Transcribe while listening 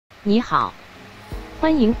你好，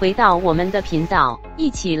欢迎回到我们的频道，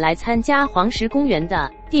一起来参加黄石公园的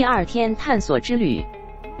第2天探索之旅。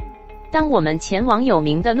当我们前往有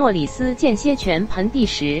名的诺里斯间歇泉盆地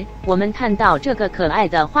时，我们看到这个可爱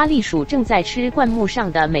的花栗鼠正在吃灌木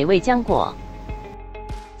上的美味浆果。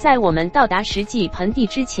在我们到达实际盆地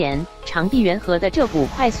之前，长臂猿河的这股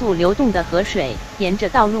快速流动的河水沿着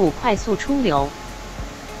道路快速冲流。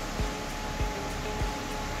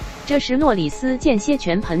这是诺里斯间歇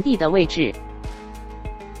泉盆地的位置。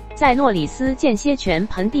在诺里斯间歇泉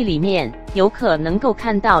盆地里面，游客能够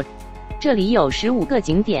看到，这里有15个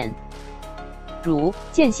景点，如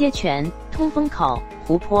间歇泉、通风口、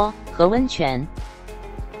湖泊和温泉。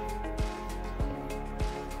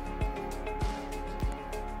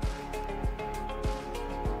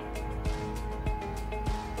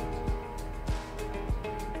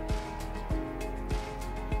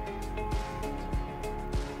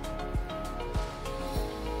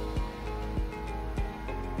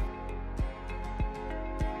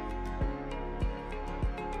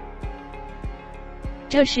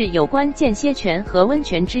这是有关间歇泉和温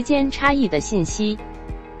泉之间差异的信息。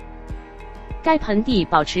该盆地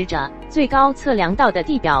保持着最高测量到的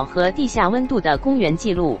地表和地下温度的公园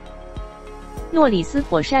记录。诺里斯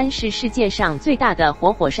火山是世界上最大的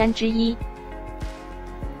活火山之一。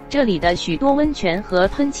这里的许多温泉和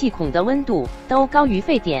喷气孔的温度都高于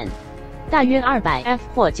沸点，大约200 F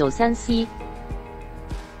或93 C。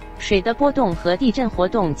水的波动和地震活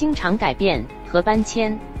动经常改变和搬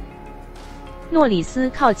迁。诺里斯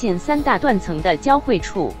靠近3大断层的交汇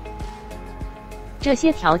处，这些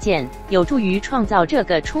条件有助于创造这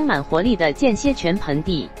个充满活力的间歇泉盆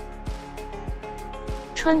地。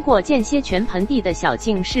穿过间歇泉盆地的小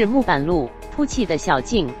径是木板路、铺砌的小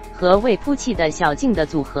径和未铺砌的小径的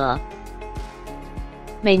组合。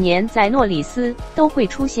每年在诺里斯都会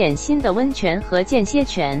出现新的温泉和间歇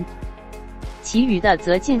泉，其余的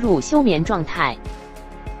则进入休眠状态。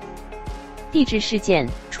地质事件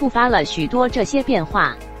触发了许多这些变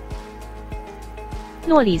化。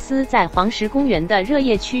诺里斯在黄石公园的热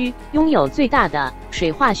液区拥有最大的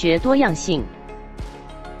水化学多样性，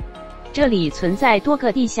这里存在多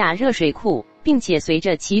个地下热水库，并且随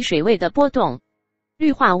着其水位的波动，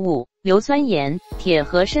氯化物、硫酸盐、铁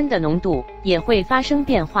和砷的浓度也会发生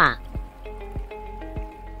变化。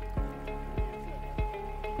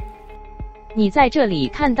你在这里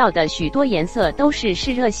看到的许多颜色都是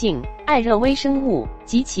嗜热性、爱热微生物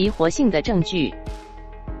及其活性的证据。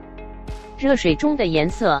热水中的颜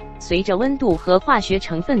色随着温度和化学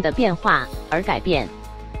成分的变化而改变。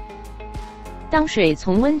当水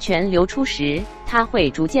从温泉流出时，它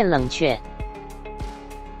会逐渐冷却。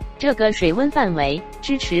这个水温范围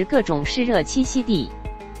支持各种嗜热栖息地。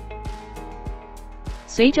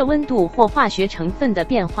随着温度或化学成分的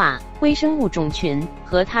变化，微生物种群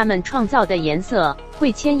和它们创造的颜色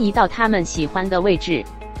会迁移到它们喜欢的位置。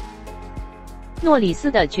诺里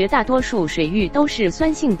斯的绝大多数水域都是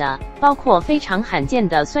酸性的，包括非常罕见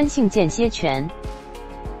的酸性间歇泉。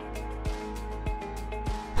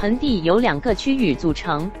盆地由2个区域组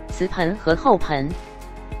成，瓷盆和厚盆。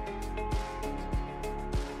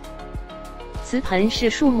瓷盆是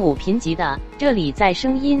树木贫瘠的，这里在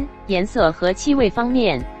声音、颜色和气味方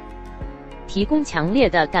面提供强烈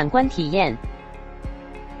的感官体验。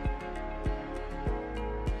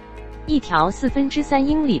一条3/4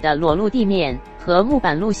英里的裸露地面和木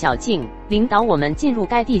板路小径领导我们进入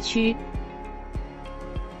该地区。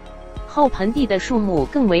后盆地的树木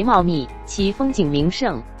更为茂密，其风景名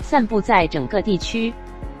胜散布在整个地区。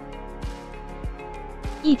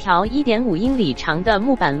一条1.5英里长的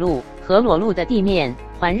木板路和裸露的地面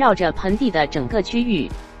环绕着盆地的整个区域。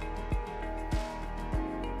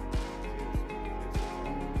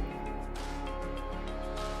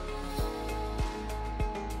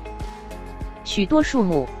许多树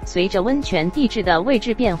木随着温泉地质的位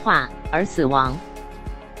置变化而死亡。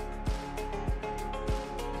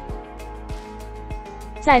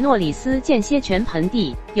在诺里斯间歇泉盆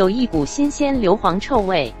地，有一股新鲜硫磺臭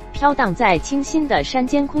味飘荡在清新的山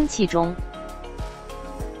间空气中。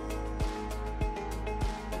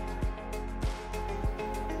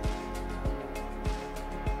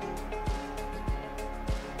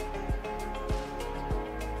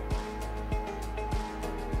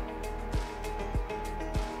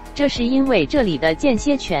这是因为这里的间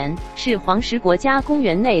歇泉是黄石国家公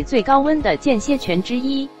园内最高温的间歇泉之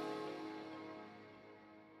一。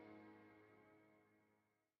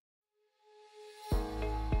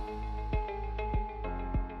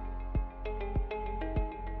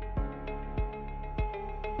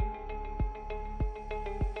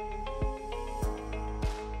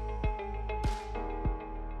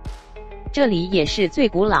这里也是最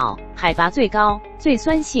古老、海拔最高、最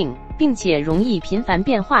酸性，并且容易频繁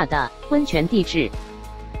变化的温泉地质。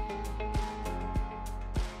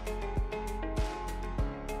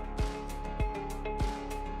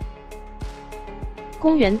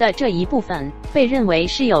公园的这一部分被认为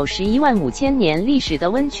是有115000年历史的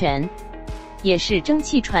温泉，也是蒸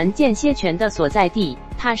汽船间歇泉的所在地，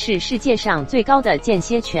它是世界上最高的间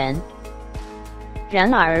歇泉。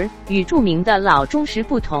然而，与著名的老钟石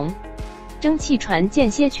不同，蒸汽船间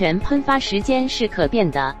歇泉喷发时间是可变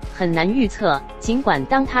的，很难预测。尽管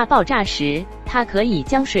当它爆炸时，它可以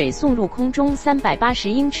将水送入空中380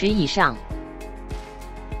英尺以上。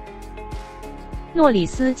诺里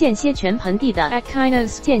斯间歇泉盆地的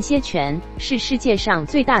Yaheetech 间歇泉是世界上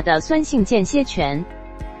最大的酸性间歇泉，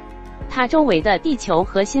它周围的地球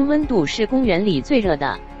核心温度是公园里最热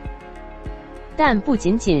的。但不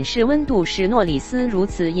仅仅是温度使诺里斯如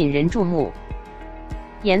此引人注目，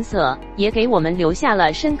颜色也给我们留下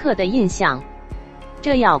了深刻的印象，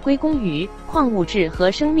这要归功于矿物质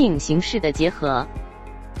和生命形式的结合。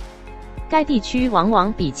该地区往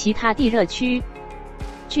往比其他地热区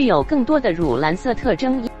具有更多的乳蓝色特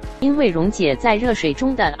征，因为溶解在热水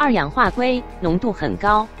中的二氧化硅浓度很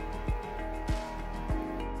高。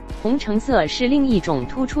红橙色是另一种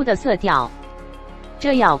突出的色调，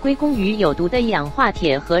这要归功于有毒的氧化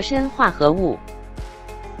铁和砷化合物。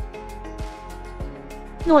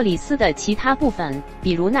诺里斯的其他部分，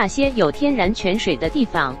比如那些有天然泉水的地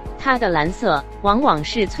方，它的蓝色往往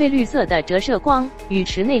是翠绿色的折射光与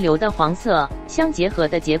池内流的黄色相结合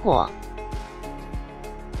的结果。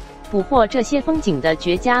捕获这些风景的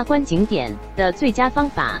绝佳观景点的最佳方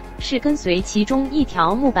法是跟随其中一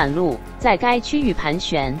条木板路在该区域盘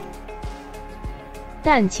旋，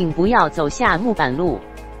但请不要走下木板路。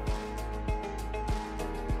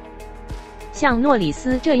像诺里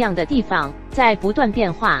斯这样的地方在不断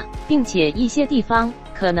变化，并且一些地方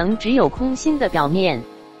可能只有空心的表面，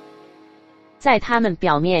在它们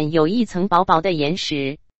表面有一层薄薄的岩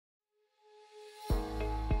石，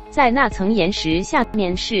在那层岩石下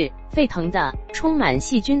面是沸腾的、充满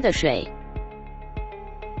细菌的水。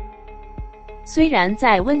虽然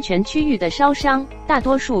在温泉区域的烧伤大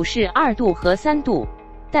多数是2度和3度，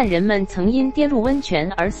但人们曾因跌入温泉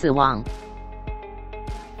而死亡。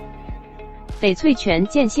翡翠泉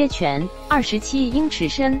间歇泉27英尺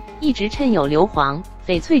深，一直衬有硫磺。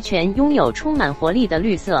翡翠泉拥有充满活力的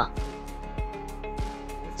绿色，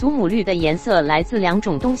祖母绿的颜色来自2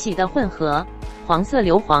种东西的混合：黄色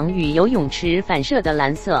硫磺与游泳池反射的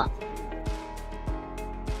蓝色。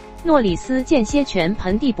诺里斯间歇泉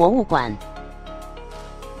盆地博物馆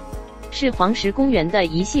是黄石公园的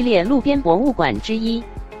一系列路边博物馆之一。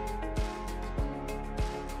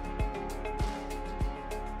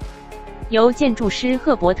由建筑师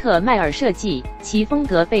赫伯特·迈尔设计，其风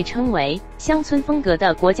格被称为乡村风格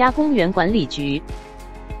的国家公园管理局。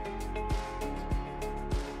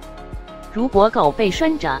如果狗被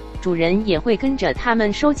拴着，主人也会跟着它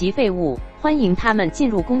们收集废物，欢迎它们进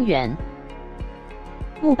入公园。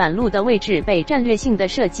木板路的位置被战略性的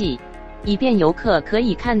设计，以便游客可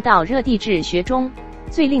以看到热地质学中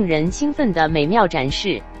最令人兴奋的美妙展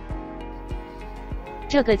示。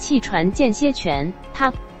这个气船间歇泉，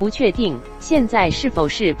它不确定现在是否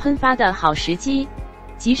是喷发的好时机，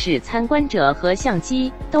即使参观者和相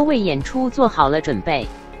机都为演出做好了准备。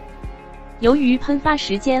由于喷发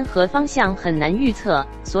时间和方向很难预测，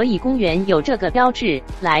所以公园有这个标志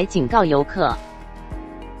来警告游客。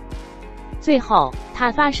最后，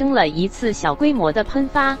它发生了一次小规模的喷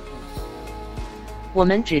发，我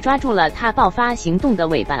们只抓住了它爆发行动的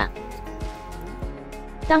尾巴。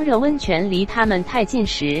当热温泉离它们太近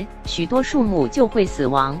时，许多树木就会死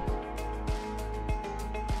亡。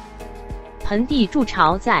盆地筑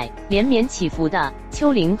巢在连绵起伏的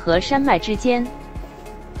丘陵和山脉之间。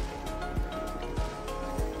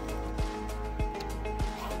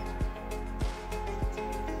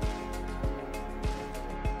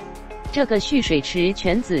这个蓄水池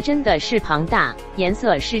泉子真的是庞大，颜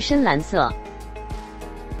色是深蓝色。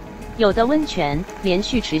有的温泉连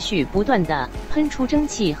续持续不断地喷出蒸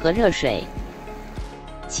汽和热水，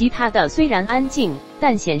其他的虽然安静，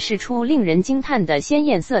但显示出令人惊叹的鲜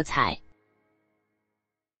艳色彩。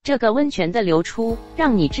这个温泉的流出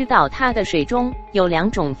让你知道它的水中有2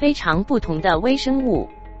种非常不同的微生物，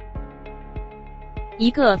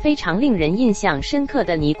一个非常令人印象深刻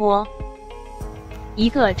的泥锅，一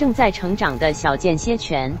个正在成长的小间歇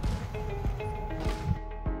泉。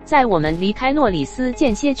在我们离开诺里斯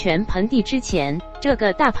间歇泉盆地之前，这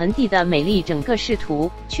个大盆地的美丽整个视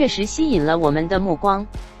图确实吸引了我们的目光。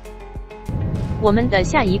我们的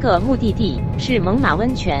下一个目的地是猛犸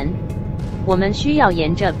温泉。我们需要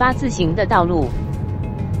沿着八字形的道路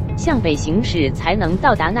向北行驶才能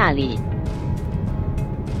到达那里。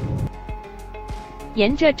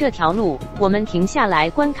沿着这条路，我们停下来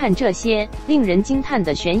观看这些令人惊叹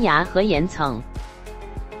的悬崖和岩层。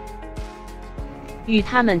与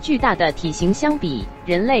它们巨大的体型相比，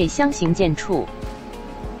人类相形见绌。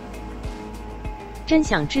真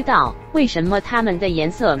想知道为什么它们的颜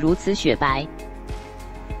色如此雪白。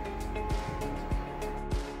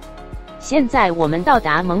现在我们到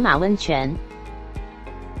达猛犸温泉。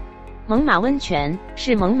猛犸温泉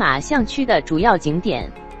是猛犸象区的主要景点。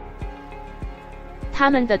它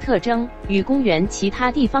们的特征与公园其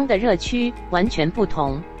他地方的热区完全不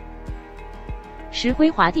同。石灰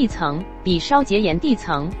滑地层比烧结岩地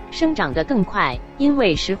层生长得更快，因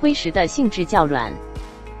为石灰石的性质较软。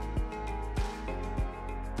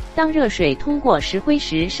当热水通过石灰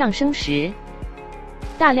石上升时，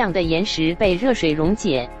大量的岩石被热水溶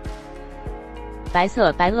解，白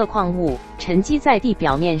色白垩矿物沉积在地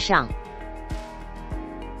表面上。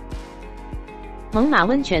猛犸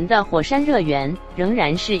温泉的火山热源仍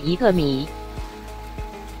然是一个谜，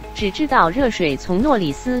只知道热水从诺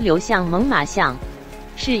里斯流向猛犸象，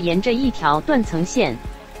是沿着一条断层线。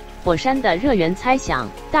火山的热源猜想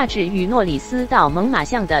大致与诺里斯到猛犸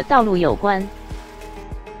象的道路有关。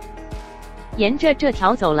沿着这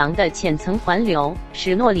条走廊的浅层环流，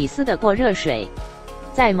使诺里斯的过热水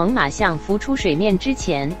在猛犸象浮出水面之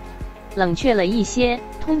前冷却了一些，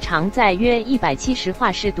通常在约170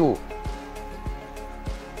华氏度。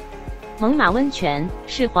猛犸温泉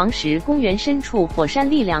是黄石公园深处火山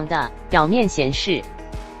力量的表面显示。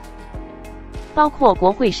包括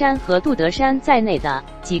国会山和杜德山在内的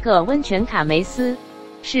几个温泉卡梅斯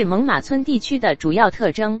是猛犸村地区的主要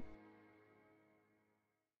特征。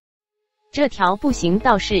这条步行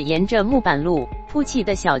道是沿着木板路铺砌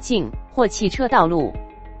的小径或汽车道路。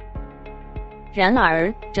然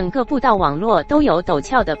而，整个步道网络都有陡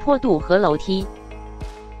峭的坡度和楼梯。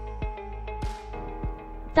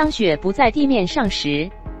当雪不在地面上时，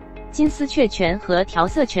金丝雀泉和调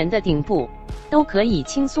色泉的顶部都可以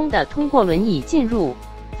轻松地通过轮椅进入，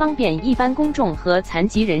方便一般公众和残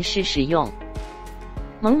疾人士使用。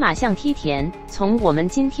猛犸象梯田从我们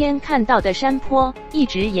今天看到的山坡一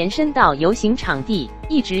直延伸到游行场地，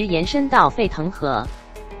一直延伸到沸腾河。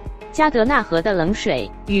加德纳河的冷水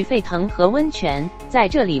与沸腾河温泉在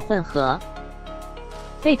这里混合。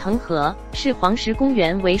沸腾河是黄石公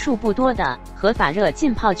园为数不多的合法热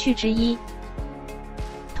浸泡区之一。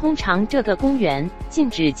通常这个公园禁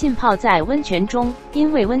止浸泡在温泉中，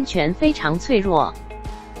因为温泉非常脆弱。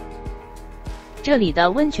这里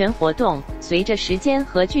的温泉活动随着时间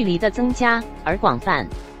和距离的增加而广泛。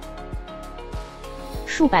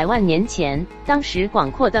数百万年前，当时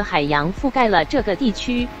广阔的海洋覆盖了这个地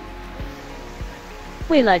区，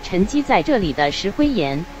为了沉积在这里的石灰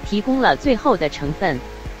岩提供了最后的成分。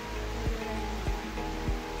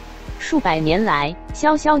数百年来，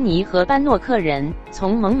肖肖尼和班诺克人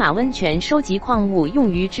从猛犸温泉收集矿物，用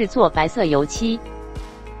于制作白色油漆。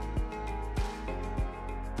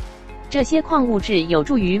这些矿物质有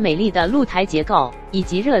助于美丽的露台结构以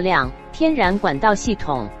及热量、天然管道系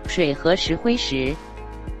统、水和石灰石。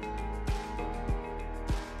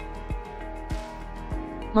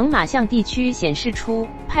猛犸象地区显示出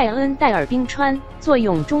派恩戴尔冰川作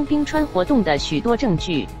用中冰川活动的许多证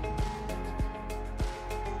据。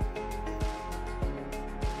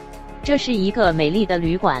这是一个美丽的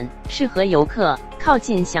旅馆，适合游客靠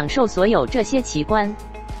近享受所有这些奇观。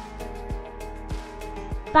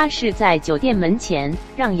巴士在酒店门前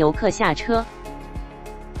让游客下车。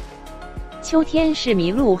秋天是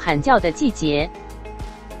麋鹿喊叫的季节，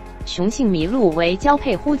雄性麋鹿为交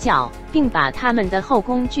配呼叫，并把它们的后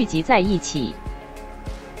宫聚集在一起。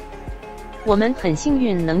我们很幸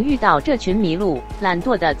运能遇到这群麋鹿，懒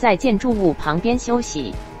惰地在建筑物旁边休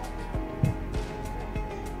息。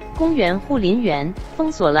公园护林员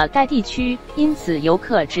封锁了该地区，因此游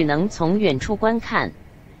客只能从远处观看。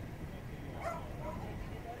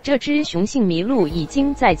这只雄性麋鹿已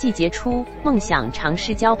经在季节初梦想尝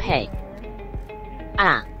试交配。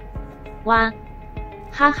啊！哇！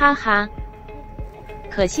哈哈哈！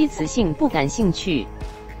可惜雌性不感兴趣。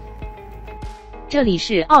这里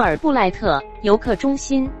是奥尔布赖特游客中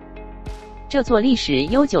心，这座历史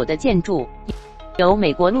悠久的建筑由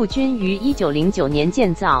美国陆军于1909年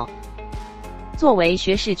建造，作为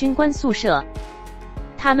学士军官宿舍。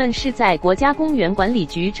他们是在国家公园管理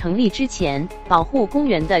局成立之前保护公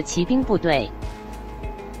园的骑兵部队。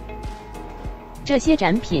这些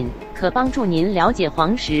展品可帮助您了解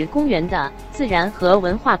黄石公园的自然和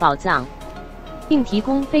文化宝藏，并提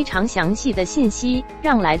供非常详细的信息，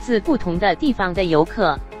让来自不同的地方的游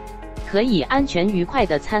客可以安全愉快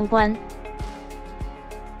地参观。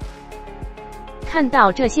看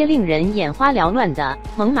到这些令人眼花缭乱的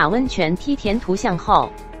猛犸温泉梯田图像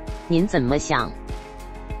后，您怎么想？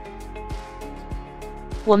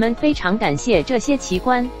我们非常感谢这些奇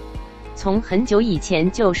观，从很久以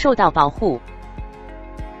前就受到保护，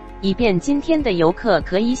以便今天的游客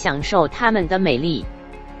可以享受它们的美丽。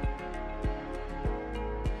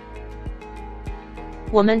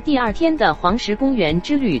我们第2天的黄石公园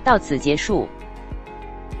之旅到此结束。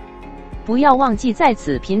不要忘记在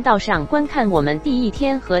此频道上观看我们第1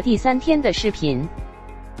天和第3天的视频。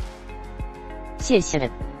谢谢。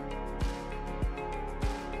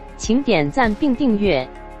请点赞并订阅，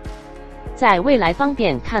在未来方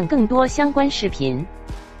便看更多相关视频。